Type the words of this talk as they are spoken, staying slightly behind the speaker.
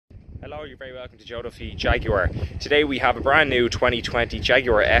Hello, you're very welcome to Joe Duffy Jaguar. Today we have a brand new 2020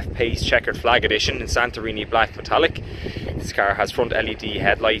 Jaguar F-Pace Checkered Flag Edition in Santorini Black Metallic. This car has front LED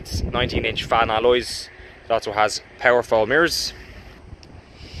headlights, 19-inch fan alloys. It also has powerful mirrors.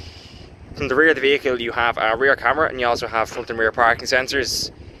 From the rear of the vehicle you have a rear camera, and you also have front and rear parking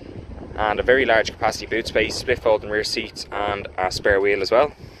sensors, and a very large capacity boot space, split folding rear seats and a spare wheel as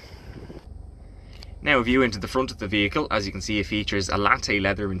well. Now a view into the front of the vehicle. As you can see, it features a latte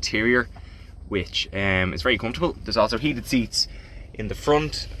leather interior which is very comfortable. There's also heated seats in the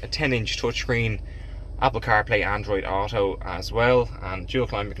front, a 10-inch touchscreen, Apple CarPlay, Android Auto as well, and dual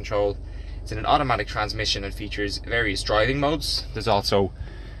climate control. It's in an automatic transmission and features various driving modes. There's also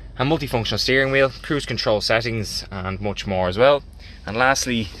a multifunctional steering wheel, cruise control settings and much more as well. And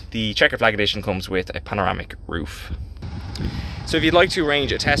lastly, the Checkered Flag Edition comes with a panoramic roof. So if you'd like to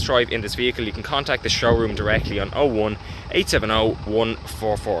arrange a test drive in this vehicle, you can contact the showroom directly on 01 870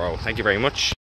 1440. Thank you very much.